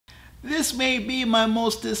This may be my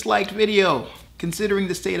most disliked video, considering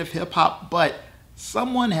the state of hip hop, but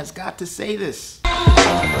someone has got to say this.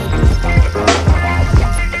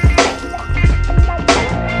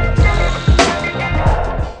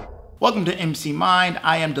 Welcome to Emceemind.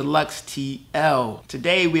 I am Deluxe TL.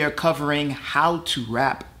 Today we are covering how to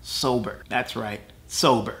rap sober. That's right,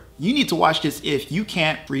 sober. You need to watch this if you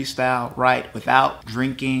can't freestyle right without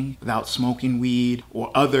drinking, without smoking weed, or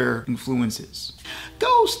other influences.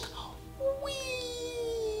 Ghost weed.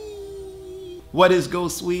 What is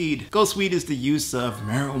ghost weed? Ghost weed is the use of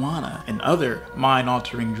marijuana and other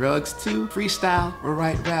mind-altering drugs to freestyle or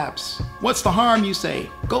write raps. What's the harm, you say?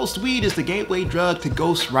 Ghost weed is the gateway drug to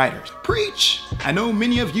ghost writers. Preach! I know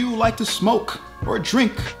many of you like to smoke or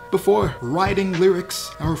drink before writing lyrics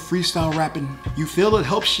or freestyle rapping. You feel it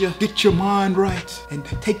helps you get your mind right and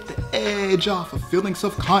take the edge off of feeling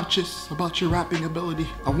self-conscious about your rapping ability.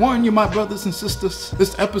 I warn you, my brothers and sisters,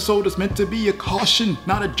 this episode is meant to be a caution,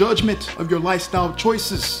 not a judgment of your lifestyle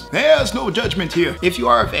choices. There's no judgment here. If you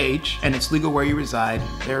are of age and it's legal where you reside,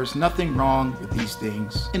 there's nothing wrong with these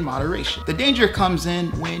things in moderation. The danger comes in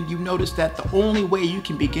when you notice that the only way you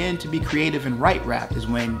can begin to be creative and write rap is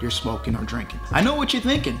when you're smoking or drinking. I know what you're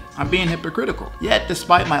thinking. I'm being hypocritical. Yet,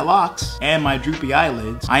 despite my locks and my droopy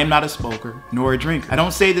eyelids, I am not a smoker nor a drinker. I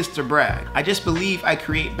don't say this to brag. I just believe I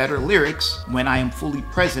create better lyrics when I am fully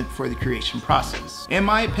present for the creation process. In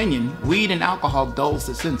my opinion, weed and alcohol dulls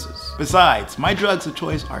the senses. Besides, my drugs of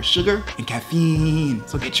choice are sugar and caffeine.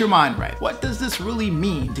 So get your mind right. What does this really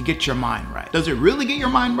mean to get your mind right? Does it really get your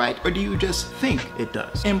mind right, or do you just think it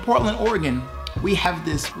does? In Portland, Oregon, we have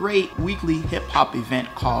this great weekly hip-hop event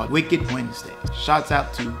called Wicked Wednesdays. Shouts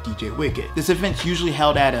out to DJ Wicked. This event's usually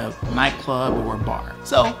held at a nightclub or a bar,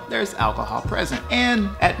 so there's alcohol present. And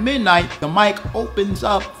at midnight, the mic opens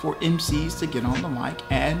up for MCs to get on the mic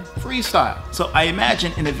and freestyle. So I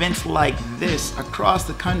imagine in events like this across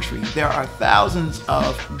the country, there are thousands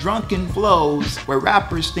of drunken flows where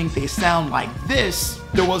rappers think they sound like this.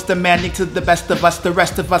 There was demanding to the best of us, the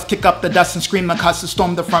rest of us kick up the dust and scream like us to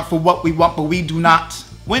storm the front for what we want, but we do not.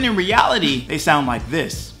 When in reality, they sound like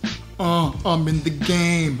this. I'm in the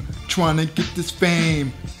game, trying to get this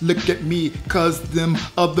fame. Look at me, cause them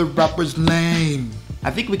other rappers lame.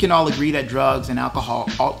 I think we can all agree that drugs and alcohol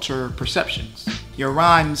alter perceptions. Your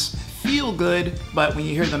rhymes feel good, but when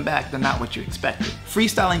you hear them back, they're not what you expected.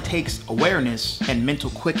 Freestyling takes awareness and mental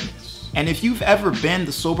quickness. And if you've ever been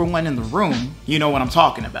the sober one in the room, you know what I'm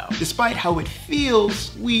talking about. Despite how it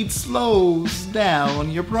feels, weed slows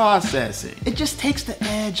down your processing. It just takes the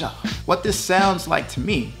edge off. What this sounds like to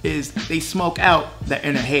me is they smoke out the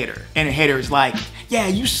inner hater. Inner hater is like, yeah,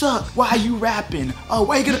 you suck. Why are you rapping? Oh,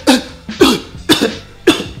 why are you gonna...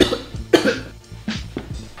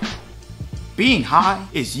 Being high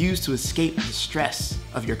is used to escape the stress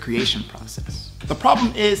of your creation process. The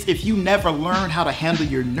problem is, if you never learn how to handle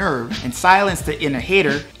your nerves and silence the inner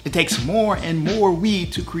hater, it takes more and more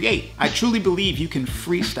weed to create. I truly believe you can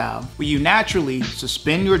freestyle where you naturally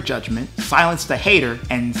suspend your judgment, silence the hater,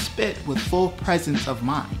 and spit with full presence of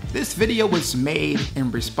mind. This video was made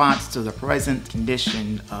in response to the present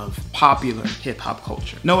condition of popular hip-hop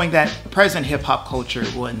culture, knowing that present hip-hop culture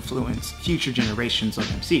will influence future generations of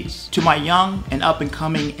MCs. To my young and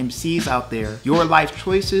up-and-coming MCs out there, your life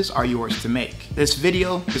choices are yours to make. This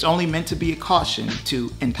video is only meant to be a caution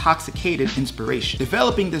to intoxicated inspiration.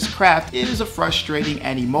 Developing this craft is a frustrating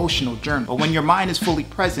and emotional journey, but when your mind is fully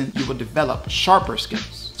present, you will develop sharper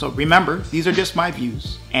skills. So remember, these are just my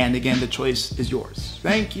views, and again, the choice is yours.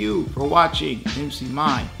 Thank you for watching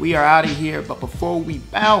Emceemind. We are out of here, but before we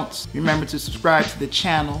bounce, remember to subscribe to the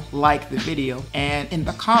channel, like the video, and in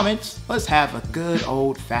the comments, let's have a good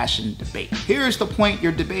old-fashioned debate. Here's the point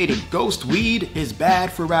you're debating. Ghost weed is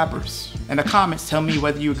bad for rappers. In the comments, tell me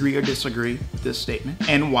whether you agree or disagree with this statement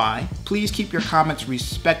and why. Please keep your comments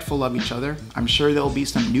respectful of each other. I'm sure there'll be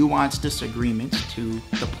some nuanced disagreements to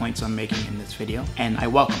the points I'm making in this video, and I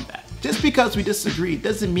welcome that. Just because we disagree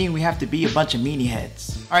doesn't mean we have to be a bunch of meanie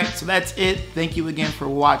heads. Alright, so that's it. Thank you again for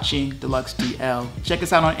watching Deluxe TL. Check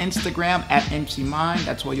us out on Instagram at Emceemind.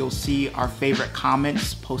 That's where you'll see our favorite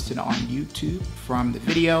comments posted on YouTube from the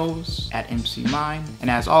videos at Emceemind. And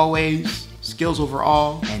as always, skills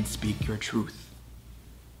overall and speak your truth.